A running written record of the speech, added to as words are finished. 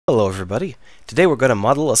Hello everybody. Today we're going to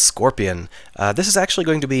model a scorpion. This is actually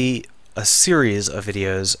going to be a series of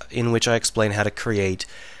videos in which I explain how to create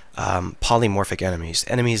polymorphic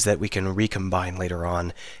enemies that we can recombine later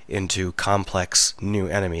on into complex new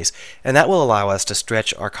enemies. And that will allow us to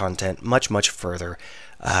stretch our content much further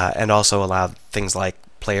and also allow things like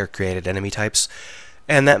player-created enemy types.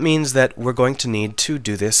 And that means that we're going to need to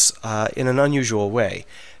do this in an unusual way.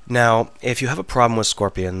 Now, if you have a problem with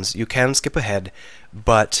scorpions, you can skip ahead,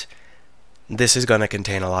 but this is going to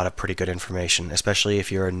contain a lot of pretty good information, especially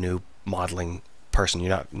if you're a new modeling person,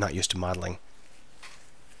 you're not used to modeling.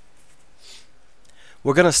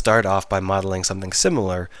 We're going to start off by modeling something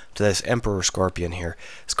similar to this Emperor Scorpion here.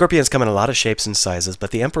 Scorpions come in a lot of shapes and sizes, but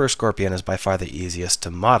the Emperor Scorpion is by far the easiest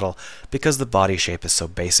to model because the body shape is so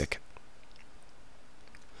basic.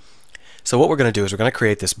 So what we're going to do is we're going to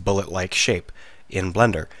create this bullet-like shape in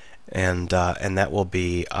Blender, and that will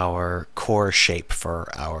be our core shape for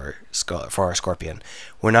our scorpion.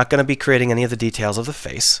 We're not going to be creating any of the details of the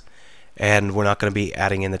face, and we're not going to be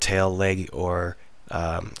adding in the tail, leg, or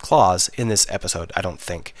claws in this episode, I don't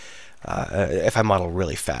think. If I model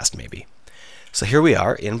really fast, maybe. So here we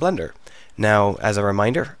are in Blender. Now, as a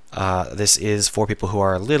reminder, this is for people who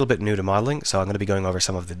are a little bit new to modeling, so I'm going to be going over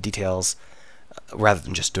some of the details rather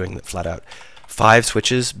than just doing it flat out. 5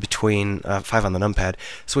 switches between 5 on the numpad,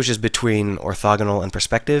 switches between orthogonal and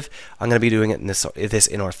perspective. I'm going to be doing it in this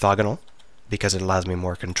in orthogonal because it allows me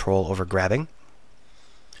more control over grabbing.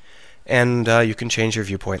 And you can change your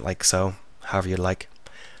viewpoint like so, however you'd like.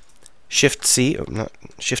 Shift C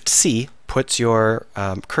puts your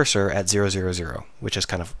cursor at 0, 0, 0, which is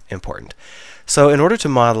kind of important. So in order to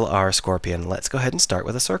model our scorpion, let's go ahead and start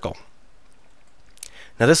with a circle.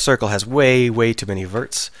 Now this circle has way too many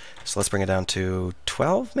verts, so let's bring it down to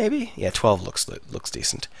 12 maybe? Yeah, 12 looks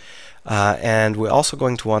decent. And we're also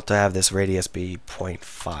going to want to have this radius be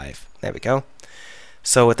 0.5. There we go.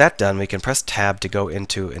 So with that done, we can press Tab to go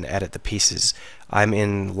into and edit the pieces. I'm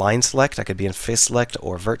in Line Select, I could be in Face Select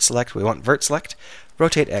or Vert Select. We want Vert Select.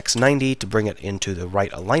 Rotate X 90 to bring it into the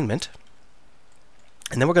right alignment.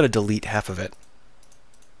 And then we're going to delete half of it.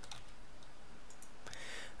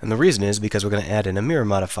 And the reason is because we're going to add in a mirror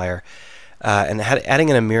modifier. And adding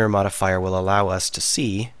in a mirror modifier will allow us to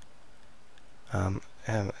see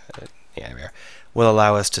will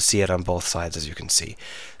allow us to see it on both sides, as you can see.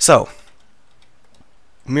 So,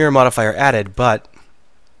 mirror modifier added, but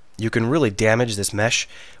you can really damage this mesh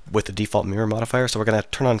with the default mirror modifier, so we're going to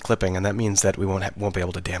turn on clipping, and that means that we won't be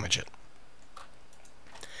able to damage it.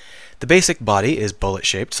 The basic body is bullet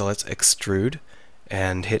shaped, so let's extrude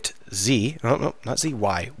and hit Z, no, not Z,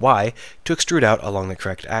 Y to extrude out along the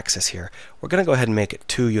correct axis here. We're going to go ahead and make it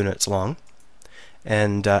 2 units long,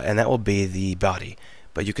 and that will be the body.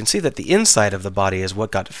 But you can see that the inside of the body is what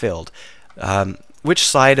got filled. Which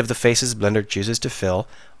side of the faces Blender chooses to fill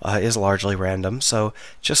is largely random, so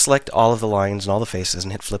just select all of the lines and all the faces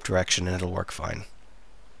and hit flip direction and it'll work fine.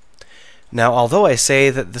 Now, although I say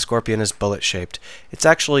that the scorpion is bullet shaped, it's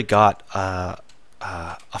actually got a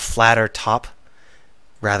flatter top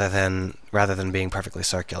rather than being perfectly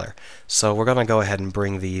circular. So we're going to go ahead and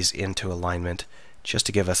bring these into alignment just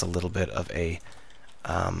to give us a little bit of a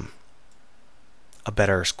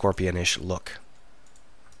better scorpion-ish look.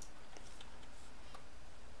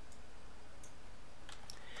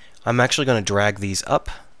 I'm actually going to drag these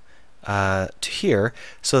up to here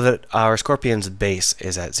so that our scorpion's base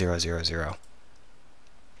is at 0, 0, 0.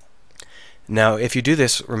 Now, if you do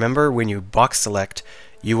this, remember when you box select,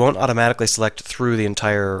 you won't automatically select through the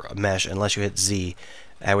entire mesh unless you hit Z,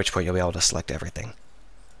 at which point you'll be able to select everything.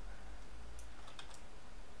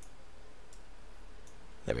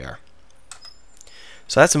 There we are.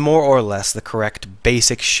 So that's more or less the correct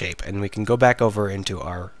basic shape, and we can go back over into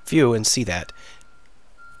our view and see that.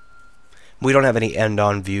 We don't have any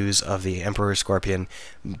end-on views of the Emperor Scorpion,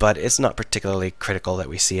 but it's not particularly critical that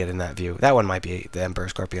we see it in that view. That one might be the Emperor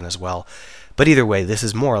Scorpion as well. But either way, this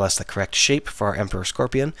is more or less the correct shape for our Emperor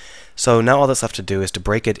Scorpion. So now all that's left to do is to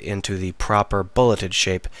break it into the proper bulleted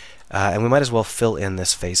shape. And we might as well fill in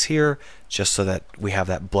this face here, just so that we have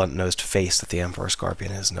that blunt-nosed face that the Emperor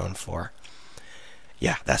Scorpion is known for.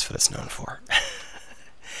 Yeah, that's what it's known for.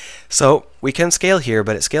 So we can scale here,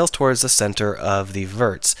 but it scales towards the center of the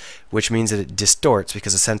verts, which means that it distorts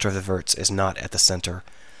because the center of the verts is not at the center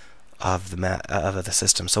of the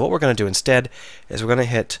system. So what we're going to do instead is we're going to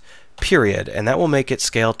hit period, and that will make it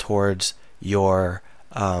scale towards your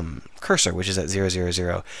cursor, which is at 0, 0,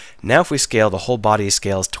 0. Now if we scale, the whole body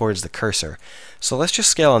scales towards the cursor. So let's just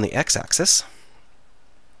scale on the x-axis,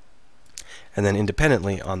 and then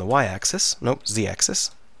independently on the y-axis, nope,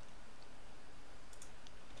 z-axis.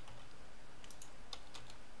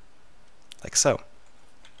 like so.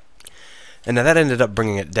 And now that ended up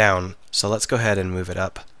bringing it down, so let's go ahead and move it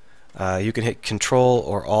up. You can hit Control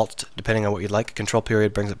or Alt, depending on what you'd like. Control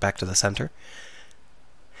period brings it back to the center.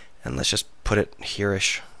 And let's just put it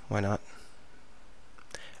here-ish. Why not?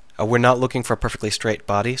 We're not looking for a perfectly straight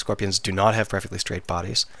body. Scorpions do not have perfectly straight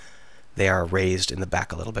bodies. They are raised in the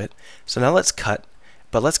back a little bit. So now let's cut,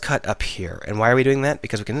 but let's cut up here. And why are we doing that?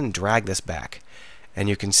 Because we can then drag this back. And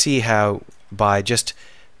you can see how by just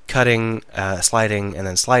cutting, sliding, and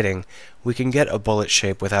then sliding, we can get a bullet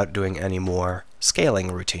shape without doing any more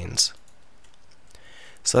scaling routines.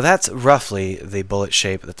 So that's roughly the bullet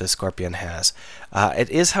shape that the Scorpion has. It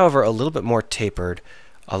is, however, a little bit more tapered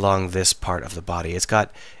along this part of the body. It's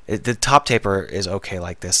got the top taper is okay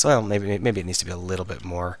like this. Well, maybe it needs to be a little bit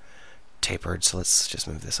more tapered. So let's just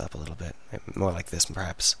move this up a little bit, more like this,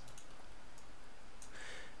 perhaps.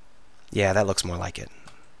 Yeah, that looks more like it.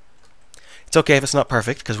 It's okay if it's not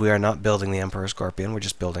perfect, because we are not building the Emperor Scorpion. We're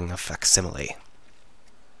just building a facsimile.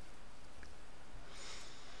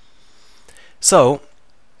 So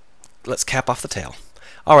let's cap off the tail.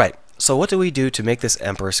 Alright, so what do we do to make this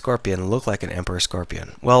Emperor Scorpion look like an Emperor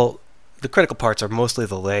Scorpion? Well, the critical parts are mostly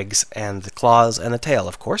the legs and the claws and the tail,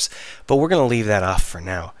 of course, but we're going to leave that off for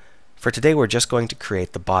now. For today, we're just going to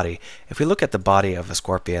create the body. If we look at the body of a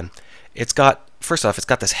Scorpion, it's got, first off, it's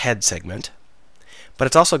got this head segment, but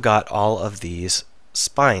it's also got all of these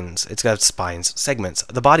spines. It's got spines, segments.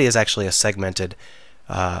 The body is actually a segmented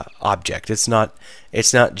object. It's not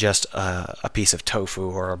just a piece of tofu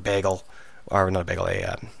or a bagel, or not a bagel,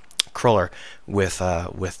 a cruller with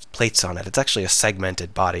plates on it. It's actually a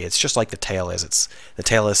segmented body. It's just like the tail is. The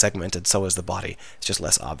tail is segmented, so is the body. It's just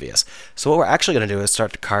less obvious. So what we're actually going to do is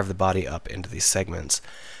start to carve the body up into these segments.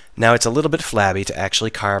 Now it's a little bit flabby to actually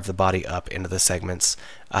carve the body up into the segments.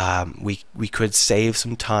 We could save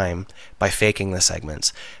some time by faking the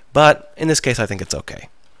segments, but in this case I think it's okay.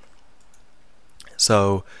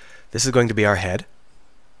 So this is going to be our head.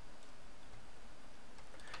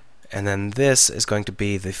 And then this is going to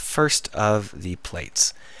be the first of the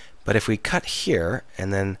plates. But if we cut here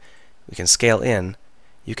and then we can scale in,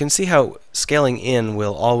 you can see how scaling in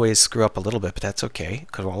will always screw up a little bit, but that's okay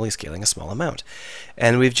because we're only scaling a small amount.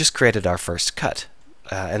 And we've just created our first cut.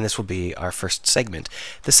 And this will be our first segment.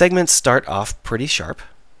 The segments start off pretty sharp.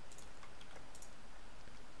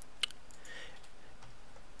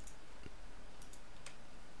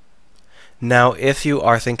 Now, if you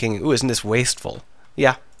are thinking, ooh, isn't this wasteful?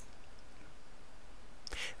 Yeah.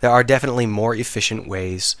 There are definitely more efficient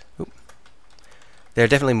ways. There are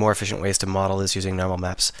definitely more efficient ways to model this using normal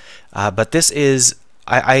maps. But this is,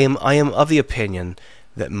 I am of the opinion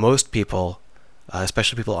that most people,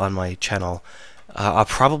 especially people on my channel,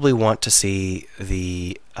 probably want to see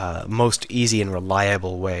the most easy and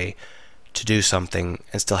reliable way to do something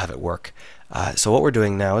and still have it work. So what we're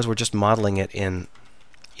doing now is we're just modeling it in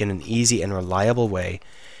an easy and reliable way,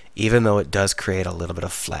 even though it does create a little bit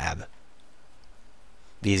of flab.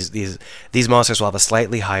 These monsters will have a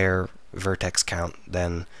slightly higher vertex count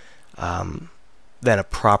than a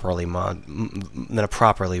properly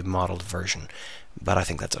modeled version, but I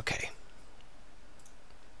think that's okay.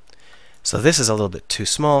 So this is a little bit too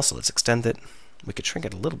small, so let's extend it. We could shrink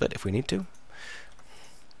it a little bit if we need to.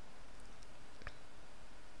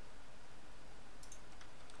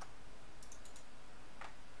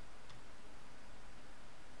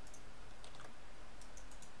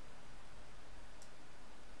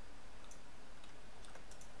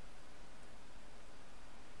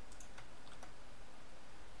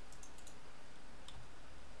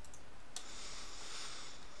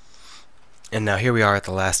 And now here we are at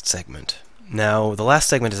the last segment. Now, the last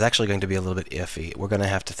segment is actually going to be a little bit iffy. We're going to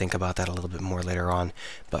have to think about that a little bit more later on.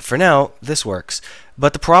 But for now, this works.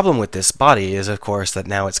 But the problem with this body is, of course, that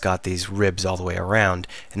now it's got these ribs all the way around,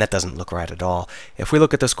 and that doesn't look right at all. If we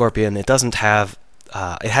look at the Scorpion, it doesn't have,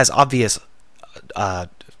 it has obvious,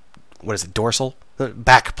 what is it, dorsal?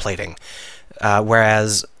 Back plating.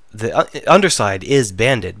 Whereas the underside is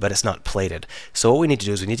banded, but it's not plated. So what we need to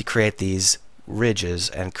do is we need to create these ridges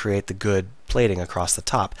and create the good plating across the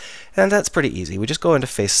top, and that's pretty easy. We just go into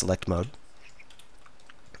face select mode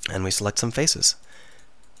and we select some faces.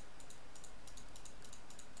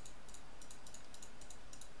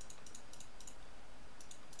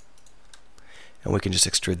 And we can just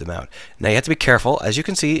extrude them out. Now you have to be careful. As you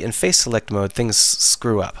can see, in face select mode things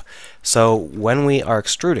screw up. So when we are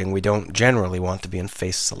extruding, we don't generally want to be in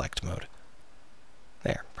face select mode.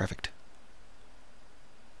 There, perfect.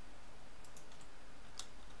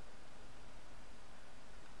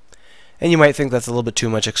 And you might think that's a little bit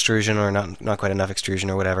too much extrusion or not quite enough extrusion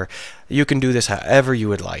or whatever. You can do this however you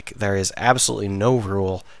would like. There is absolutely no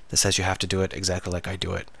rule that says you have to do it exactly like I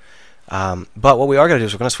do it. But what we are going to do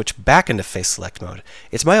is we're going to switch back into face select mode.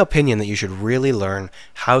 It's my opinion that you should really learn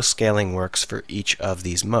how scaling works for each of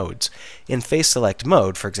these modes. In face select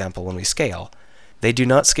mode, for example, when we scale, they do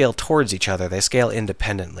not scale towards each other, they scale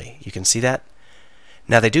independently. You can see that?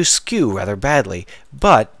 Now they do skew rather badly,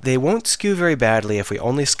 but they won't skew very badly if we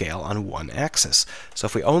only scale on one axis. So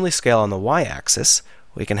if we only scale on the y-axis,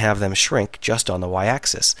 we can have them shrink just on the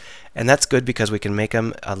y-axis. And that's good because we can make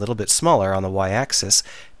them a little bit smaller on the y-axis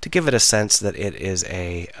to give it a sense that it is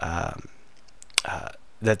a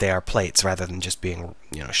that they are plates rather than just being,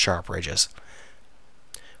 you know, sharp ridges.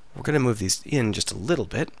 We're going to move these in just a little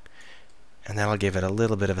bit, and that'll give it a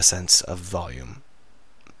little bit of a sense of volume.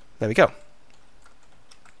 There we go.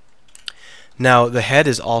 Now the head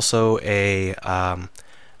is also an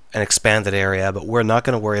expanded area, but we're not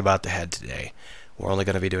going to worry about the head today. We're only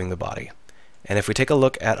going to be doing the body. And if we take a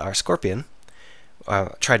look at our scorpion,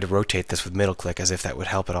 tried to rotate this with middle click as if that would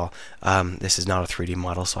help at all. This is not a 3D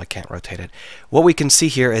model, so I can't rotate it. What we can see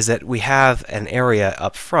here is that we have an area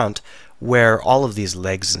up front where all of these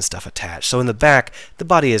legs and stuff attach. So in the back, the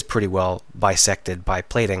body is pretty well bisected by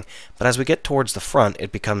plating, but as we get towards the front,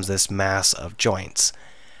 it becomes this mass of joints.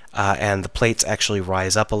 And the plates actually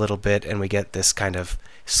rise up a little bit, and we get this kind of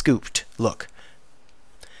scooped look.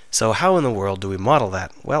 So how in the world do we model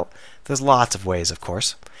that? Well, there's lots of ways, of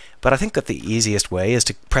course, but I think that the easiest way is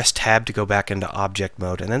to press Tab to go back into object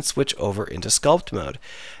mode and then switch over into sculpt mode.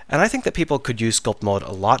 And I think that people could use sculpt mode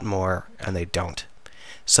a lot more, and they don't.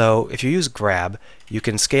 So if you use grab, you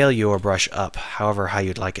can scale your brush up however high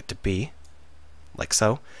you'd like it to be, like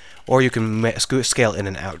so, or you can scale in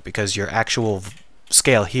and out because your actual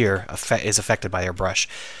scale here is affected by your brush.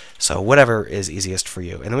 So whatever is easiest for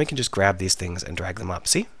you. And then we can just grab these things and drag them up.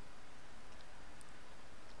 See?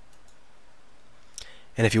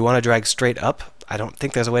 And if you want to drag straight up, I don't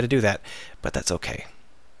think there's a way to do that, but that's okay.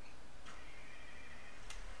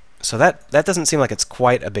 So that doesn't seem like it's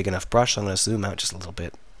quite a big enough brush, so I'm going to zoom out just a little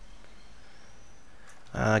bit.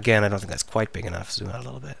 Again, I don't think that's quite big enough. Zoom out a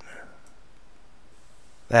little bit.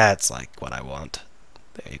 That's like what I want.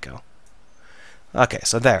 There you go. Okay,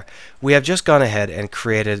 so there. We have just gone ahead and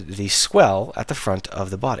created the swell at the front of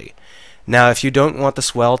the body. Now, if you don't want the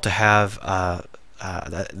swell to have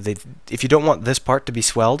if you don't want this part to be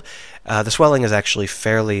swelled, the swelling is actually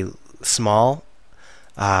fairly small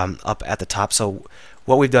up at the top. So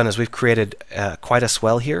what we've done is we've created quite a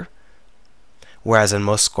swell here, whereas in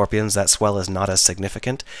most scorpions that swell is not as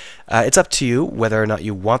significant. It's up to you whether or not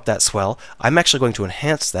you want that swell. I'm actually going to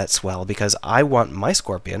enhance that swell because I want my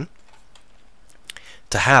scorpion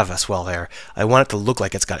to have a swell there. I want it to look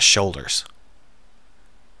like it's got shoulders.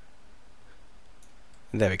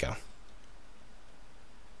 There we go.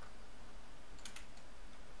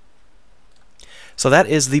 So that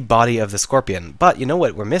is the body of the scorpion. But you know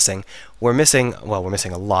what we're missing? We're missing, well, we're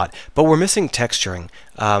missing a lot, but we're missing texturing.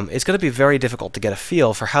 It's going to be very difficult to get a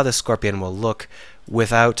feel for how this scorpion will look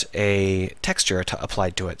without a texture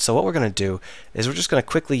applied to it. So what we're going to do is we're just going to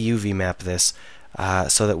quickly UV map this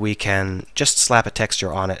so that we can just slap a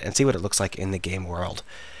texture on it and see what it looks like in the game world.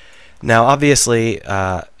 Now obviously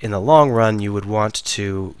in the long run you would want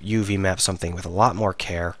to UV map something with a lot more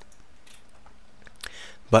care.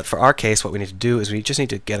 But for our case, what we need to do is we just need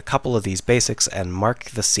to get a couple of these basics and mark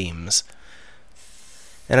the seams.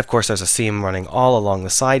 And of course there's a seam running all along the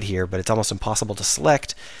side here, but it's almost impossible to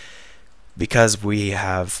select because we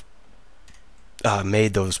have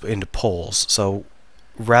made those into poles. So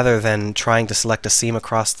rather than trying to select a seam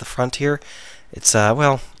across the front here, it's,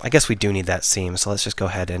 well, I guess we do need that seam, so let's just go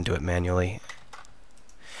ahead and do it manually.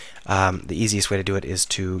 The easiest way to do it is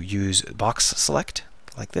to use box select,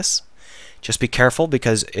 like this. Just be careful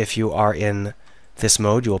because if you are in this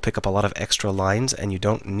mode you will pick up a lot of extra lines and you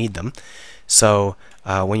don't need them. So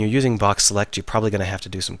when you're using box select you're probably going to have to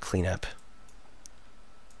do some cleanup.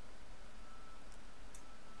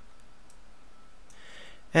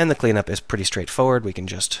 And the cleanup is pretty straightforward. We can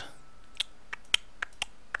just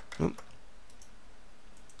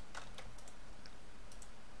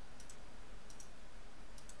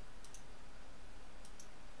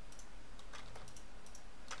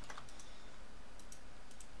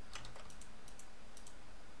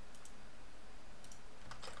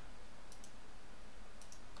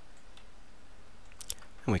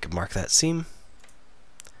and we could mark that seam.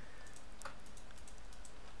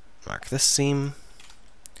 Mark this seam.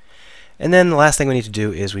 And then the last thing we need to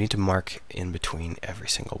do is we need to mark in between every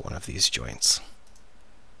single one of these joints.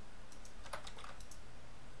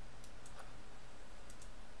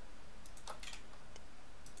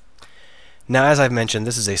 Now, as I've mentioned,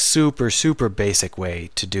 this is a super basic way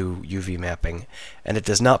to do UV mapping, and it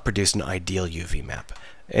does not produce an ideal UV map.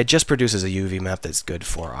 It just produces a UV map that's good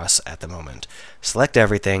for us at the moment. Select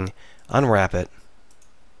everything, unwrap it,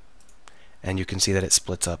 and you can see that it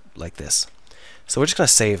splits up like this. So we're just going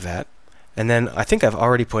to save that, and then I think I've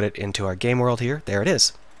already put it into our game world here. There it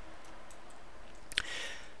is.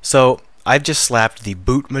 So I've just slapped the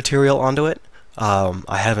boot material onto it.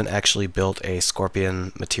 I haven't actually built a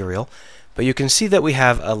Scorpion material, but you can see that we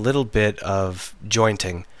have a little bit of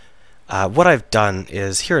jointing. What I've done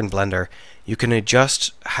is here in Blender, you can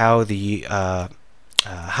adjust how the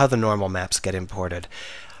normal maps get imported,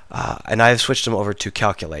 and I've switched them over to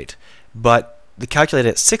calculate. But the calculate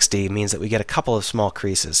at 60 means that we get a couple of small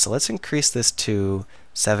creases. So let's increase this to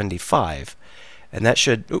 75, and that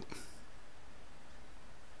should. Oop,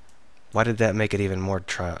 why did that make it even more?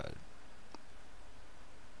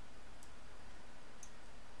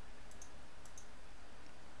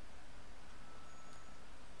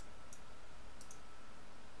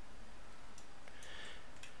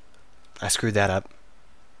 I screwed that up.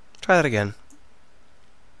 Try that again.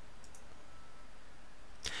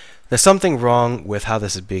 There's something wrong with how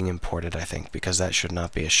this is being imported, I think, because that should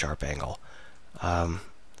not be a sharp angle.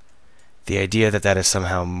 The idea that that is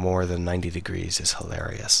somehow more than 90 degrees is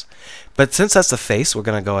hilarious. But since that's the face, we're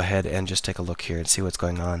going to go ahead and just take a look here and see what's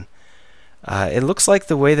going on. It looks like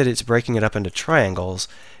the way that it's breaking it up into triangles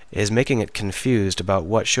is making it confused about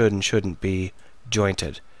what should and shouldn't be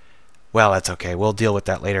jointed. Well, that's okay. We'll deal with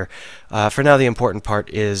that later. For now, the important part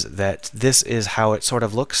is that this is how it sort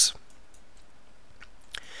of looks.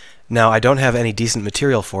 Now, I don't have any decent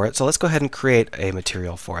material for it, so let's go ahead and create a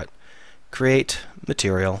material for it. Create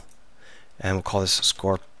material, and we'll call this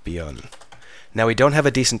Scorpion. Now, we don't have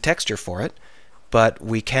a decent texture for it, but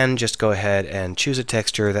we can just go ahead and choose a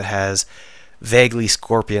texture that has vaguely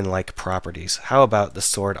Scorpion-like properties. How about the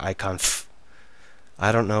sword icon?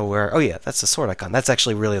 I don't know where. Oh yeah, that's the sword icon. That's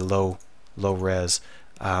actually really low res.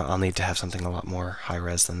 I'll need to have something a lot more high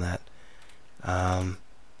res than that.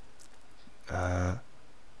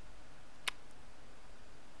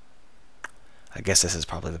 I guess this is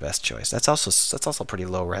probably the best choice. That's also pretty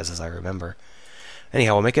low res as I remember.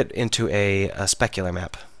 Anyhow, we'll make it into a specular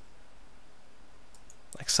map,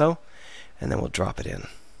 like so, and then we'll drop it in.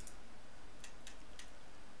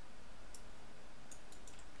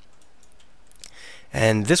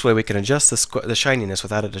 And this way we can adjust the shininess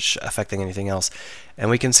without it affecting anything else. And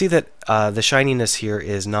we can see that the shininess here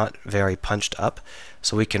is not very punched up,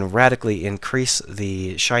 so we can radically increase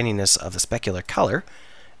the shininess of the specular color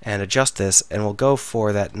and adjust this, and we'll go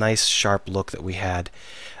for that nice sharp look that we had.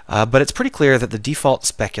 But it's pretty clear that the default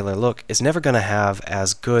specular look is never going to have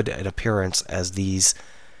as good an appearance as these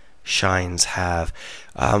shines have.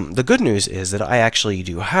 The good news is that I actually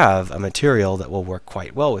do have a material that will work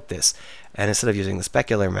quite well with this. And instead of using the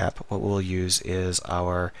specular map, what we'll use is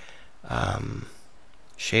our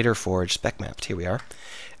Shader Forge spec map. Here we are.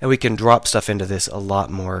 And we can drop stuff into this a lot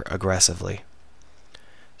more aggressively.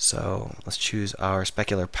 So let's choose our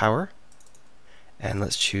specular power, and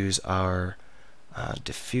let's choose our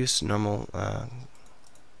diffuse normal. We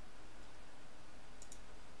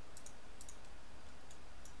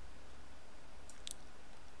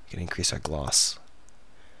can increase our gloss.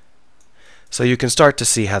 So you can start to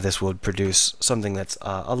see how this would produce something that's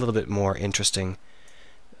a little bit more interesting.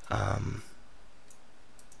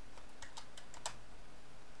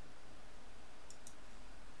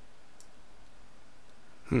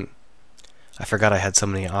 I forgot I had so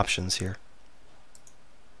many options here.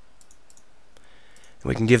 And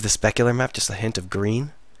we can give the specular map just a hint of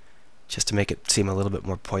green, just to make it seem a little bit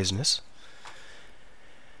more poisonous.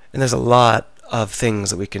 And there's a lot of things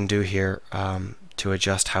that we can do here to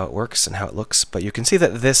adjust how it works and how it looks, but you can see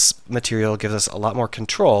that this material gives us a lot more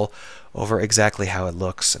control over exactly how it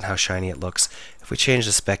looks and how shiny it looks. If we change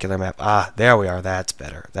the specular map, there we are, that's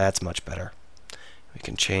better, that's much better. We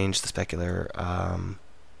can change the specular,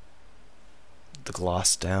 the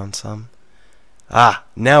gloss down some.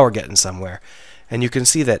 Now we're getting somewhere. And you can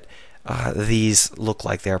see that these look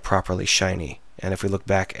like they're properly shiny, and if we look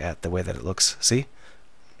back at the way that it looks, see?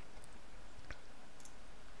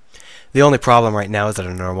 The only problem right now is that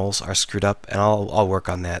our normals are screwed up, and I'll work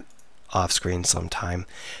on that off screen sometime.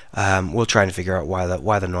 We'll try and figure out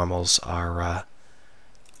why the normals are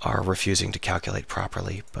refusing to calculate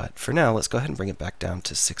properly. But for now, let's go ahead and bring it back down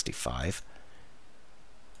to 65.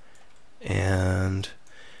 And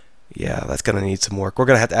yeah, that's going to need some work. We're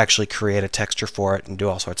going to have to actually create a texture for it and do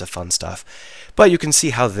all sorts of fun stuff. But you can see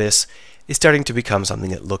how this is starting to become something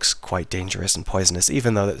that looks quite dangerous and poisonous,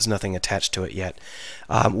 even though there's nothing attached to it yet.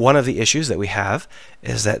 One of the issues that we have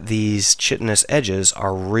is that these chitinous edges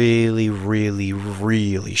are really, really,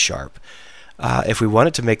 really sharp. If we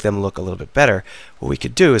wanted to make them look a little bit better, what we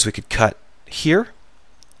could do is we could cut here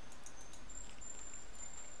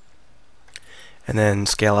and then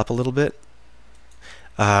scale up a little bit.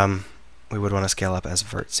 We would want to scale up as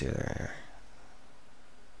verts here.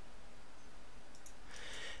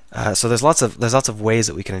 So there's lots of ways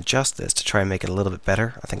that we can adjust this to try and make it a little bit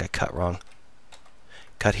better. I think I cut wrong.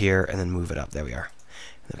 Cut here and then move it up. There we are.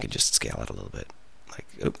 And then we can just scale it a little bit. Like,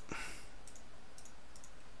 oop.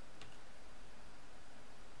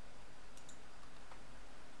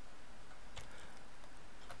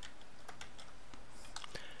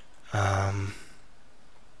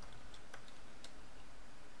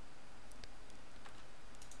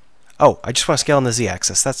 Oh, I just want to scale on the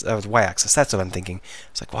z-axis. That's the y-axis. That's what I'm thinking.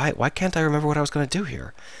 It's like, why can't I remember what I was going to do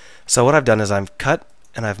here? So what I've done is I've cut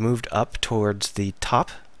and I've moved up towards the top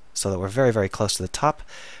so that we're very, very close to the top.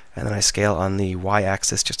 And then I scale on the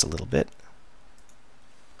y-axis just a little bit.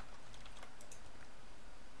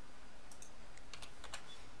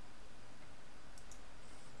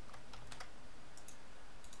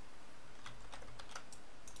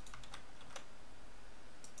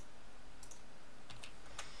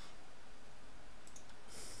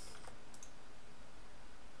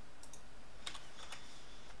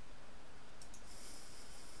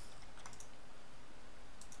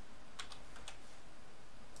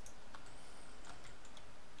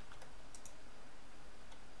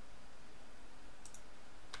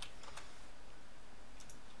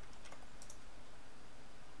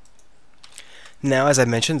 Now, as I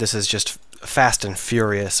mentioned, this is just a fast and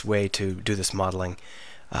furious way to do this modeling.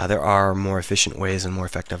 There are more efficient ways and more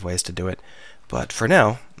effective ways to do it, but for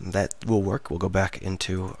now, that will work. We'll go back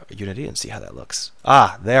into Unity and see how that looks.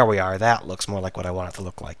 Ah, there we are. That looks more like what I want it to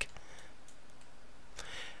look like.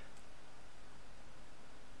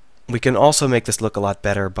 We can also make this look a lot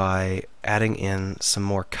better by adding in some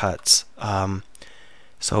more cuts.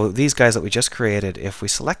 So these guys that we just created, if we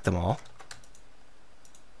select them all,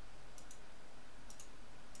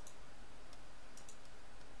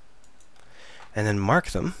 and then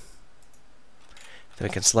mark them, then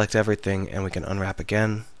we can select everything and we can unwrap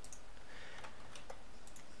again.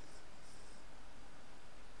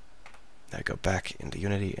 Now go back into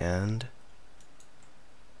Unity, and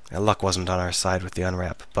luck wasn't on our side with the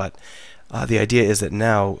unwrap, but the idea is that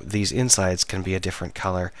now these insides can be a different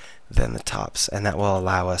color than the tops, and that will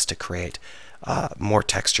allow us to create more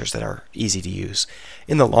textures that are easy to use.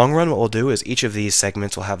 In the long run, what we'll do is each of these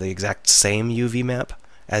segments will have the exact same UV map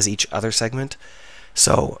as each other segment,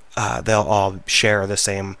 so they'll all share the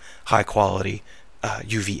same high quality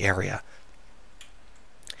UV area.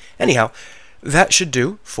 Anyhow, that should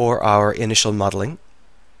do for our initial modeling.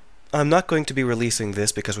 I'm not going to be releasing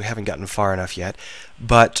this because we haven't gotten far enough yet,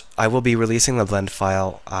 but I will be releasing the blend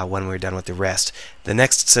file when we're done with the rest. The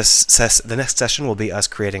next session will be us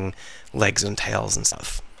creating legs and tails and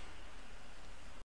stuff.